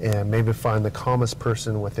 and maybe find the calmest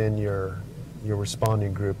person within your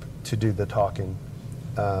responding group to do the talking.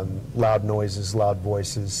 Loud noises, loud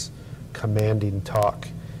voices, commanding talk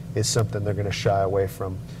is something they're going to shy away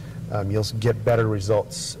from. You'll get better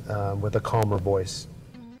results with a calmer voice.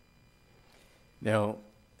 Now,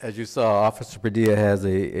 as you saw, Officer Padilla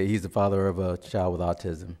he's the father of a child with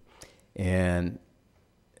autism. And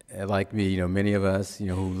like me, many of us,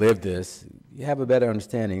 who live this, you have a better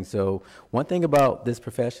understanding. So one thing about this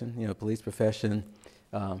profession, police profession,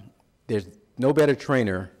 there's no better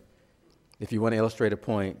trainer, if you want to illustrate a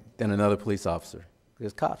point, than another police officer.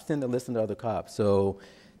 Because cops tend to listen to other cops. So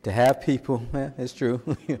to have people, it's true.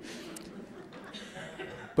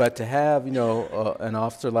 But to have, an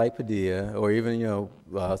officer like Padilla, or even,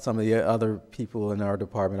 some of the other people in our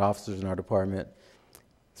department, officers in our department,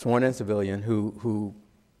 sworn in civilian, who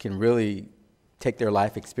can really take their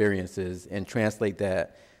life experiences and translate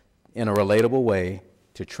that in a relatable way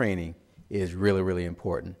to training is really, really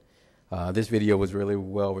important. This video was really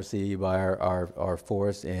well received by our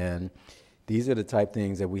force, and these are the type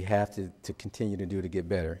things that we have to continue to do to get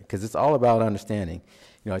better, because it's all about understanding.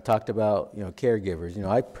 I talked about, caregivers.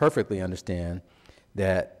 I perfectly understand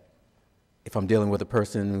that if I'm dealing with a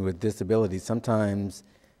person with disabilities, sometimes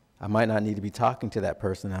I might not need to be talking to that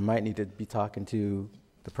person. I might need to be talking to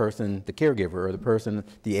the person, the caregiver, or the person,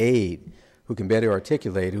 the aide, who can better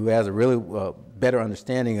articulate, who has a really better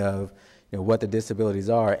understanding of what the disabilities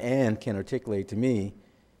are and can articulate to me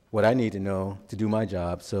what I need to know to do my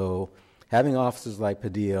job. So having officers like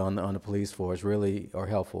Padilla on the police force really are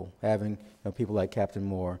helpful. Having people like Captain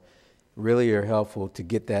Moore really are helpful to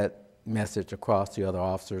get that message across to other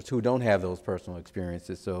officers who don't have those personal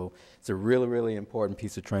experiences. So it's a really, really important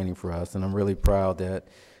piece of training for us, and I'm really proud that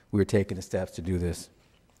we're taking the steps to do this.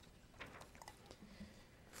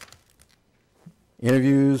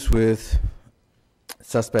 Interviews with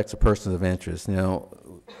suspects or persons of interest. Now,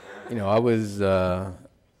 I was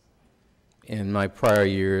in my prior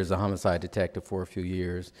years a homicide detective for a few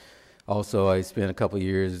years. Also, I spent a couple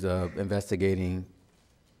years investigating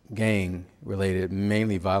gang-related,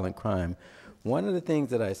 mainly violent crime. One of the things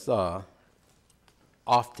that I saw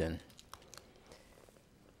often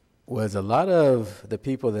was a lot of the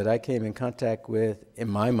people that I came in contact with, in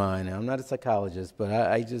my mind, and I'm not a psychologist, but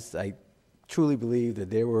I truly believe that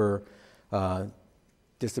there were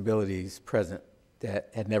disabilities present that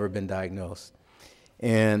had never been diagnosed.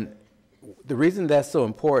 And the reason that's so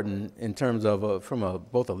important in terms of from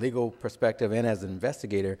both a legal perspective and as an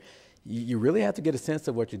investigator, you really have to get a sense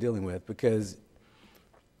of what you're dealing with, because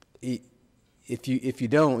if you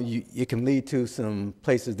don't, it can lead to some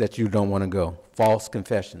places that you don't want to go. False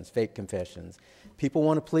confessions, fake confessions. People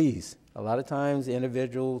want to please. A lot of times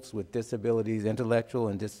individuals with disabilities, intellectual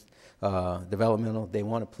and developmental, they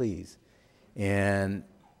want to please. And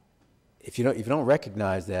if you don't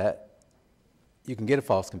recognize that, you can get a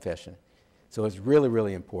false confession. So it's really,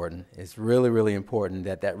 really important. It's really, really important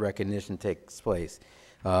that that recognition takes place.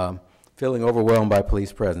 Feeling overwhelmed by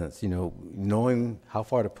police presence, knowing how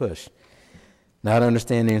far to push, not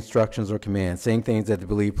understanding instructions or commands, saying things that they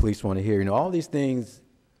believe police want to hear. All these things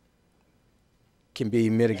can be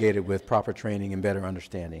mitigated with proper training and better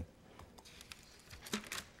understanding.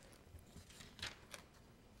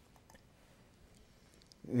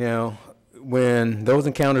 Now, when those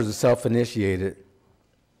encounters are self-initiated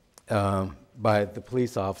by the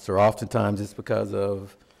police officer, oftentimes it's because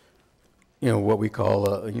of what we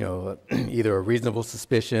call either a reasonable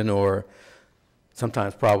suspicion or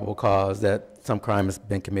sometimes probable cause that some crime has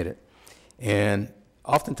been committed. And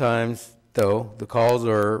oftentimes, though, the calls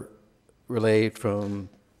are relayed from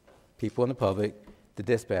people in the public to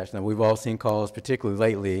dispatch. Now, we've all seen calls, particularly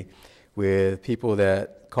lately, with people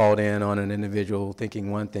that called in on an individual thinking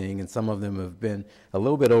one thing, and some of them have been a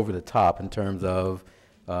little bit over the top in terms of,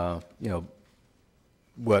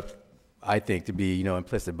 what I think to be,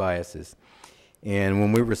 implicit biases. And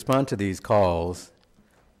when we respond to these calls,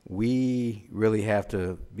 we really have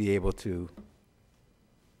to be able to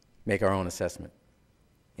make our own assessment.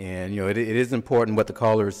 And, it is important what the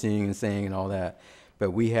caller is seeing and saying and all that,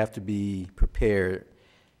 but we have to be prepared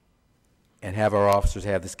and have our officers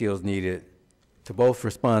have the skills needed to both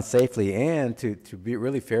respond safely and to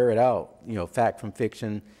really ferret out, fact from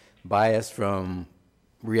fiction, bias from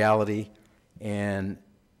reality. And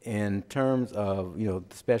in terms of, the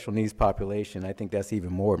special needs population, I think that's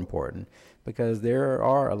even more important, because there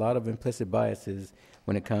are a lot of implicit biases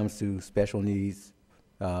when it comes to special needs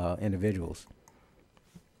individuals.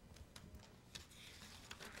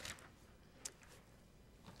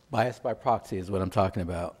 Bias by proxy is what I'm talking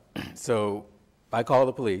about. So I call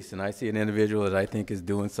the police and I see an individual that I think is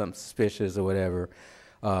doing something suspicious or whatever.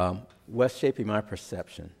 What's shaping my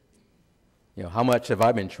perception? How much have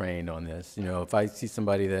I been trained on this? If I see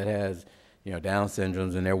somebody that has, Down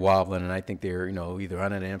syndromes and they're wobbling and I think they're, either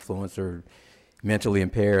under the influence or mentally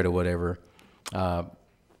impaired or whatever, am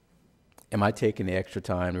I taking the extra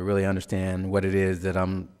time to really understand what it is that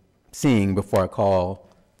I'm seeing before I call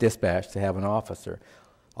dispatch to have an officer?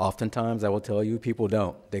 Oftentimes, I will tell you, people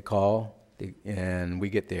don't. They call, and we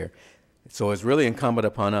get there. So it's really incumbent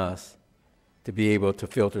upon us to be able to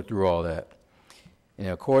filter through all that. And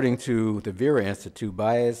according to the Vera Institute,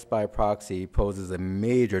 bias by proxy poses a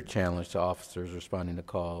major challenge to officers responding to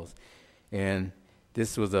calls. And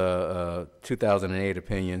this was a 2008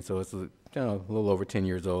 opinion, so it's a little over 10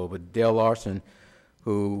 years old. But Dale Larson,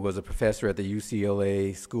 who was a professor at the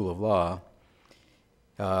UCLA School of Law,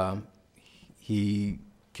 he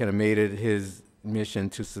kind of made it his mission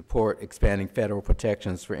to support expanding federal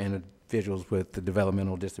protections for individuals with the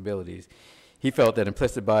developmental disabilities. He felt that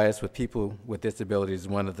implicit bias with people with disabilities is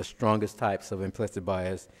one of the strongest types of implicit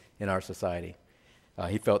bias in our society.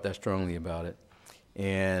 He felt that strongly about it.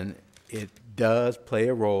 And it does play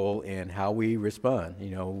a role in how we respond.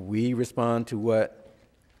 You know, we respond to what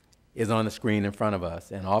is on the screen in front of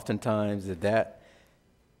us. And oftentimes that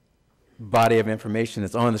body of information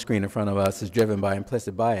that's on the screen in front of us is driven by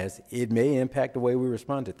implicit bias. It may impact the way we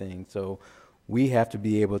respond to things. So we have to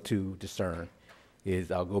be able to discern.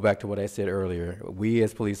 I'll go back to what I said earlier. We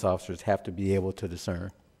as police officers have to be able to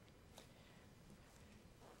discern.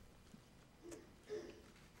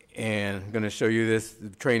 And I'm going to show you this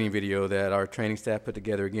training video that our training staff put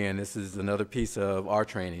together again. This is another piece of our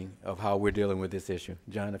training of how we're dealing with this issue.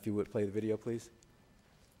 John, if you would play the video, please.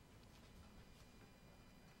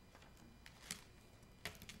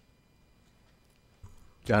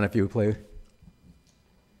 John, if you would play.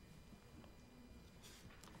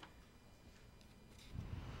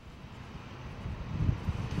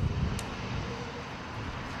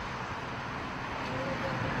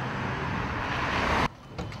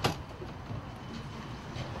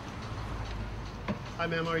 Hi,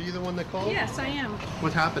 ma'am. Are you the one that called? Yes, I am.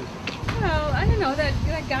 What happened? Well, I don't know, that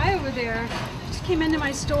guy over there just came into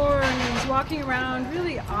my store and he was walking around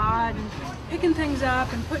really odd and picking things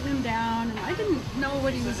up and putting them down, and I didn't know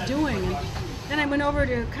what he was doing. And then I went over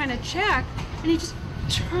to kind of check, and he just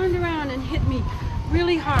turned around and hit me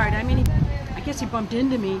really hard. I mean, I guess he bumped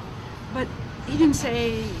into me, but he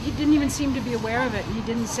didn't even seem to be aware of it. He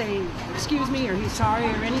didn't say, excuse me, or he's sorry,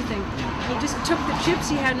 or anything. He just took the chips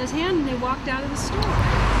he had in his hand and they walked out of the store.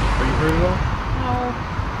 Are you hurt at all? No.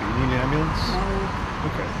 You need an ambulance? No.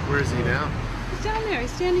 Okay. Where is he now? He's down there.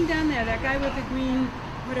 He's standing down there. That guy with the green,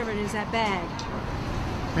 whatever it is, that bag.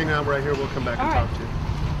 Hang on right here. We'll come back and All right. talk to you.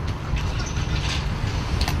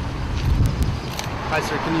 Hi,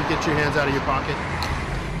 sir. Can you get your hands out of your pocket?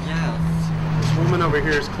 Yes. This woman over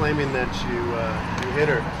here is claiming that you hit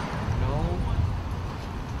her. No.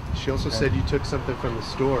 She also said you took something from the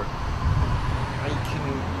store. I can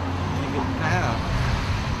give it back.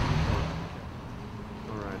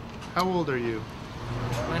 All right. How old are you?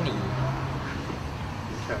 20.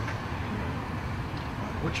 Okay.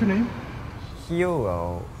 What's your name?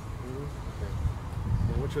 Hero.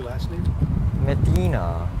 And what's your last name?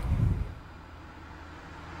 Medina.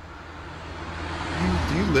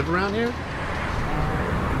 Do you live around here?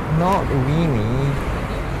 Not really.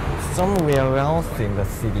 Somewhere else in the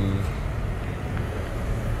city.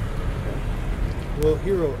 Well,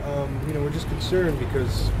 Hero, we're just concerned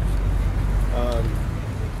because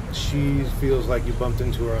she feels like you bumped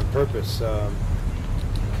into her on purpose. And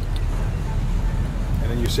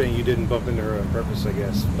then you're saying you didn't bump into her on purpose, I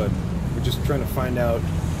guess. But we're just trying to find out,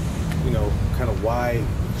 kind of why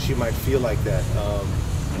she might feel like that.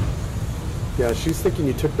 Yeah, she's thinking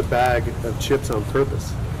you took the bag of chips on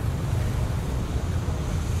purpose.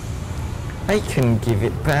 I can give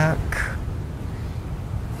it back.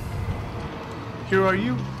 Hero, are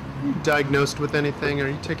you diagnosed with anything? Are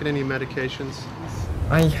you taking any medications?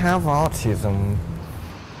 I have autism.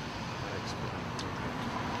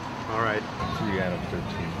 All right.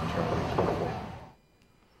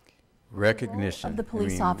 Recognition. The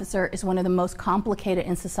police officer is one of the most complicated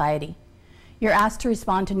in society. You're asked to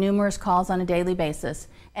respond to numerous calls on a daily basis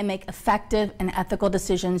and make effective and ethical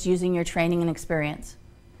decisions using your training and experience.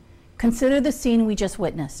 Consider the scene we just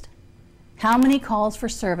witnessed. How many calls for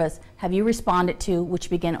service have you responded to which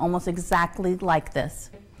begin almost exactly like this?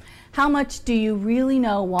 How much do you really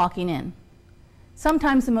know walking in?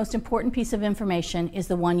 Sometimes the most important piece of information is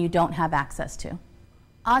the one you don't have access to.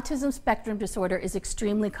 Autism spectrum disorder is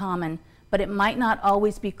extremely common, but it might not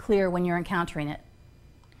always be clear when you're encountering it.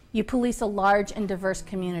 You police a large and diverse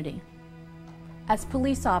community. As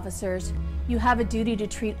police officers, you have a duty to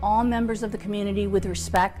treat all members of the community with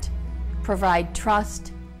respect, provide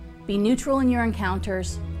trust, be neutral in your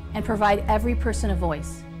encounters, and provide every person a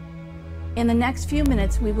voice. In the next few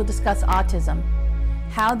minutes, we will discuss autism,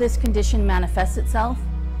 how this condition manifests itself,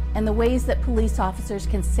 and the ways that police officers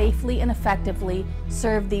can safely and effectively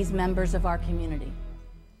serve these members of our community.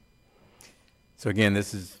 So again,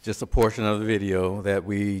 this is just a portion of the video that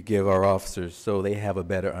we give our officers so they have a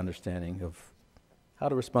better understanding of how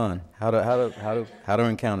to respond, how to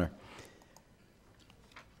encounter.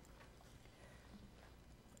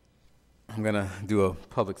 I'm going to do a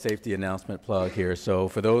public safety announcement plug here. So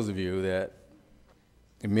for those of you that,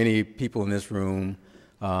 many people in this room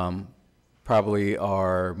probably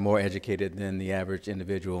are more educated than the average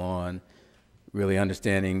individual on really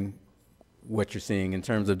understanding what you're seeing in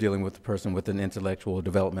terms of dealing with a person with an intellectual or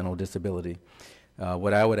developmental disability.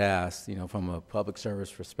 What I would ask, from a public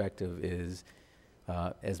service perspective is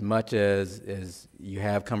As much as you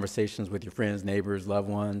have conversations with your friends, neighbors, loved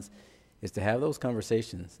ones, is to have those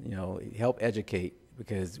conversations, you know, help educate,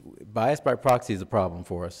 because bias by proxy is a problem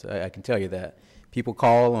for us. I can tell you that. People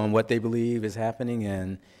call on what they believe is happening,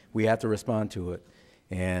 and we have to respond to it.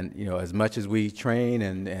 And, you know, as much as we train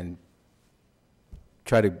and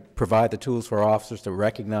try to provide the tools for our officers to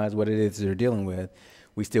recognize what it is they're dealing with,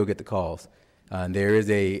 we still get the calls. And there is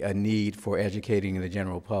a need for educating the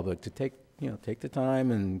general public to take the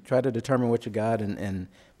time and try to determine what you got and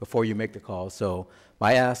before you make the call. So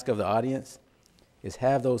my ask of the audience is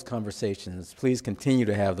have those conversations. Please continue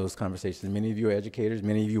to have those conversations. Many of you are educators.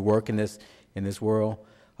 Many of you work in this world.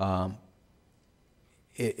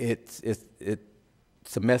 It's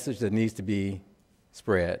a message that needs to be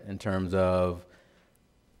spread in terms of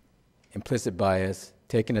implicit bias,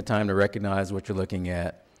 taking the time to recognize what you're looking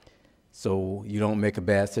at so you don't make a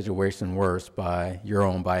bad situation worse by your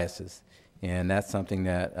own biases. And that's something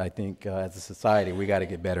that I think as a society we got to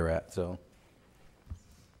get better at. So.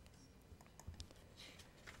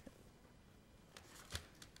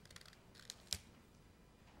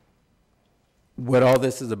 What all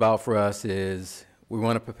this is about for us is we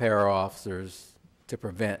want to prepare our officers to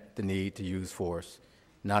prevent the need to use force,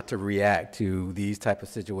 not to react to these type of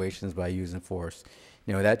situations by using force.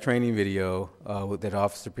 You know, that training video that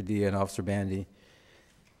Officer Padilla and Officer Bandy,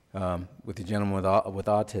 with the gentleman with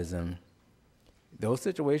autism, those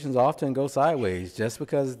situations often go sideways just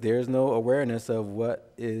because there's no awareness of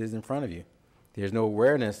what is in front of you. There's no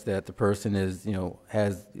awareness that the person is,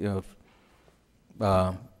 has,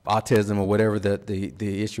 autism or whatever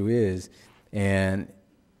the issue is. And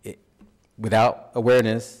without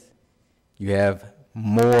awareness, you have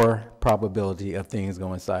more probability of things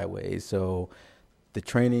going sideways. So the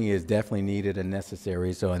training is definitely needed and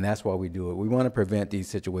necessary. So, and that's why we do it. We want to prevent these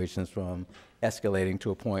situations from escalating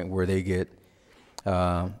to a point where they get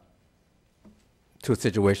to a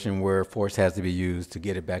situation where force has to be used to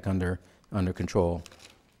get it back under control.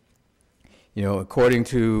 You know, according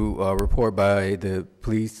to a report by the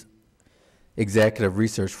Police Executive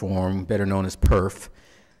Research Forum, better known as PERF,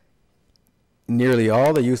 nearly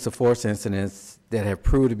all the use of force incidents that have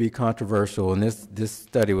proved to be controversial, and this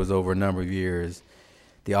study was over a number of years,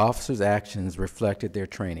 the officers' actions reflected their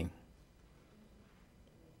training.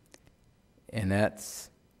 And that's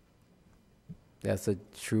a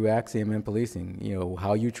true axiom in policing. You know,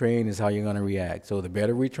 how you train is how you're going to react. So the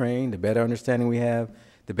better we train, the better understanding we have,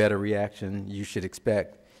 the better reaction you should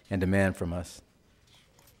expect and demand from us.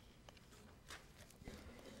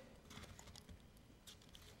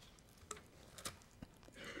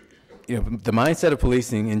 You know, the mindset of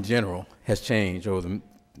policing in general has changed over the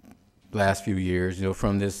last few years. You know,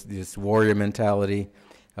 from this warrior mentality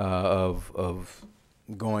of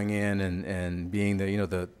going in and being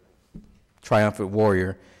the triumphant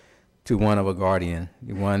warrior to one of a guardian,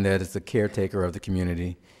 one that is the caretaker of the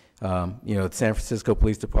community. You know, the San Francisco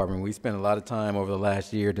Police Department, we spent a lot of time over the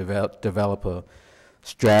last year develop a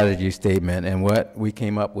strategy statement, and what we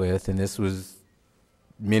came up with, and this was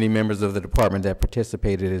many members of the department that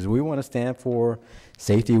participated, is we want to stand for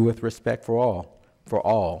safety with respect for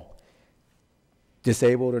all,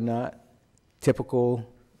 disabled or not, typical,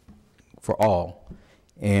 for all.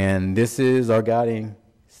 And this is our guiding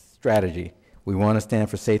strategy. We want to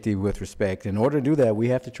stand for safety with respect. In order to do that, we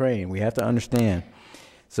have to train, we have to understand.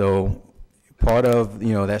 So part of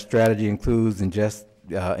that strategy includes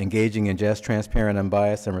engaging in just, transparent,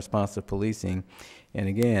 unbiased, and responsive policing. And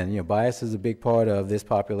again, bias is a big part of this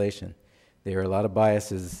population. There are a lot of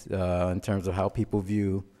biases in terms of how people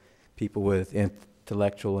view people with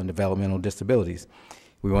intellectual and developmental disabilities.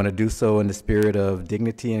 We want to do so in the spirit of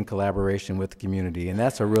dignity and collaboration with the community, and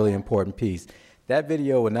that's a really important piece. That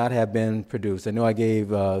video would not have been produced. I know I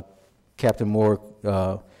gave Captain Moore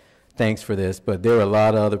thanks for this, but there were a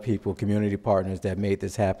lot of other people, community partners, that made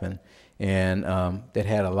this happen, and that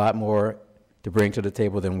had a lot more to bring to the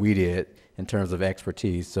table than we did in terms of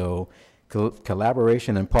expertise. So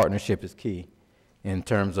collaboration and partnership is key in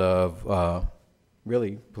terms of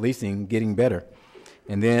really policing getting better.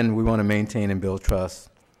 And then we want to maintain and build trust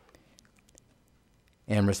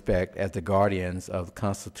and respect as the guardians of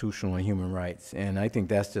constitutional and human rights. And I think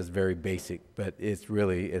that's just very basic, but it's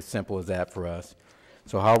really as simple as that for us.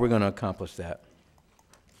 So how are we going to accomplish that?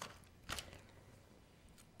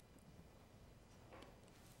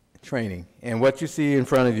 Training. And what you see in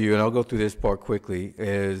front of you, and I'll go through this part quickly,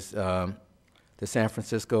 is the San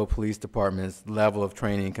Francisco Police Department's level of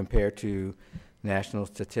training compared to national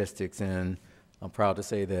statistics. And I'm proud to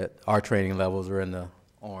say that our training levels are in the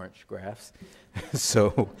orange graphs.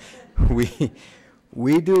 So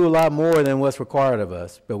we do a lot more than what's required of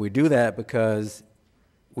us, but we do that because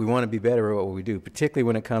we want to be better at what we do, particularly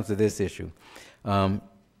when it comes to this issue.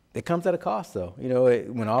 It comes at a cost, though. You know,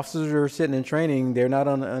 when officers are sitting in training, they're not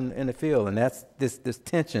in the field, and that's this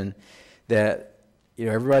tension that, you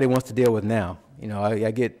know, everybody wants to deal with now. You know,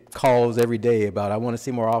 I get calls every day about, I want to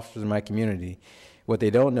see more officers in my community. What they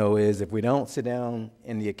don't know is if we don't sit down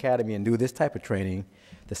in the academy and do this type of training,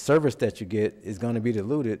 the service that you get is going to be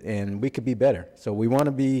diluted, and we could be better. So we want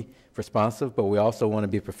to be responsive, but we also want to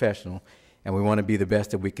be professional, and we want to be the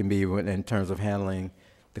best that we can be in terms of handling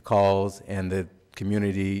the calls and the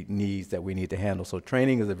community needs that we need to handle. So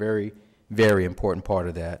training is a very, very important part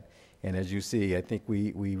of that. And as you see, I think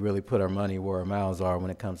we really put our money where our mouths are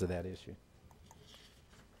when it comes to that issue.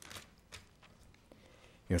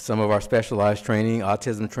 You know, some of our specialized training,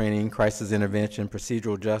 autism training, crisis intervention,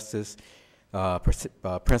 procedural justice,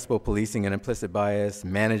 principal policing and implicit bias,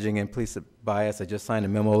 managing implicit bias. I just signed a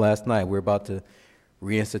memo last night. We're about to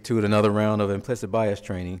reinstitute another round of implicit bias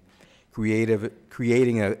training.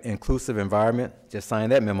 Creating an inclusive environment, just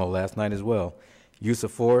signed that memo last night as well. Use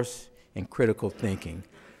of force and critical thinking.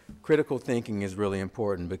 Critical thinking is really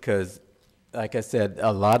important because, like I said,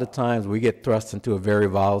 a lot of times we get thrust into a very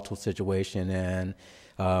volatile situation,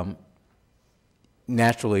 and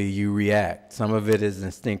naturally you react. Some of it is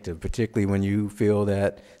instinctive, particularly when you feel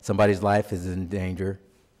that somebody's life is in danger,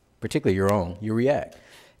 particularly your own, you react.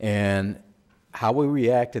 And how we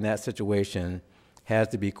react in that situation has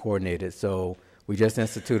to be coordinated. So we just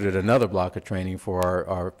instituted another block of training for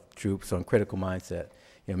our troops on critical mindset.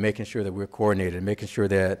 You know, making sure that we're coordinated, making sure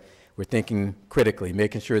that we're thinking critically,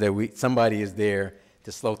 making sure that somebody is there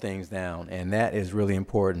to slow things down. And that is really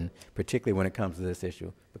important, particularly when it comes to this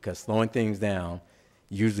issue, because slowing things down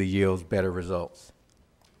usually yields better results.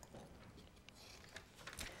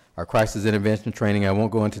 Our crisis intervention training, I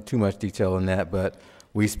won't go into too much detail on that, but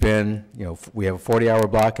we spend, you know, we have a 40-hour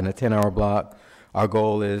block and a 10-hour block. Our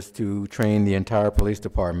goal is to train the entire police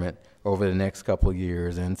department over the next couple of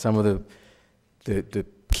years. And some of the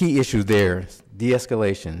key issues there,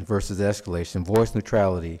 de-escalation versus escalation, voice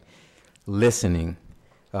neutrality, listening,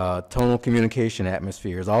 tonal communication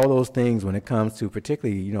atmospheres, all those things when it comes to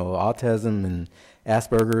particularly, you know, autism and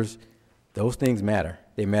Asperger's, those things matter.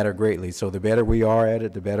 They matter greatly. So the better we are at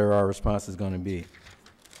it, the better our response is going to be.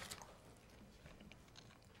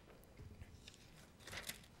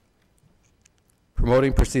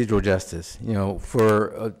 Promoting procedural justice. You know, for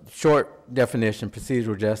a short definition,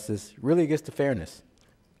 procedural justice really gets to fairness.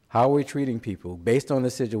 How are we treating people based on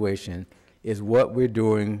the situation is what we're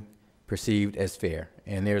doing perceived as fair.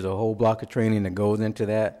 And there's a whole block of training that goes into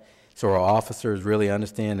that, so our officers really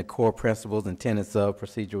understand the core principles and tenets of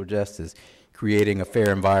procedural justice, creating a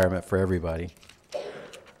fair environment for everybody.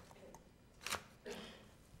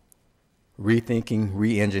 Rethinking,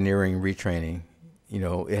 re-engineering, retraining. You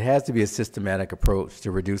know, it has to be a systematic approach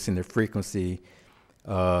to reducing the frequency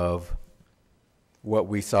of what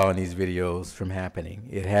we saw in these videos from happening.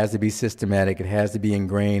 It has to be systematic. It has to be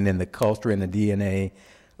ingrained in the culture and the DNA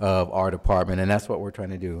of our department, and that's what we're trying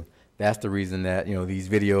to do. That's the reason that, you know, these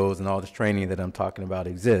videos and all this training that I'm talking about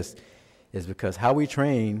exists, is because how we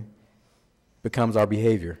train becomes our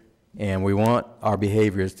behavior, and we want our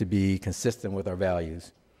behaviors to be consistent with our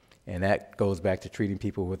values, and that goes back to treating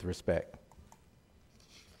people with respect.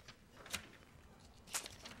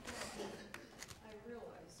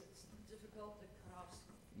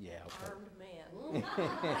 And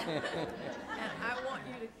I want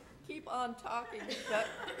you to keep on talking, but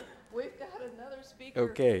we've got another speaker.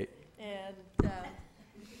 Okay. And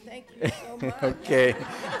thank you so much. Okay.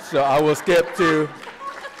 So I will skip to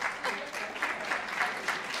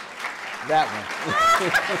that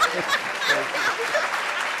one.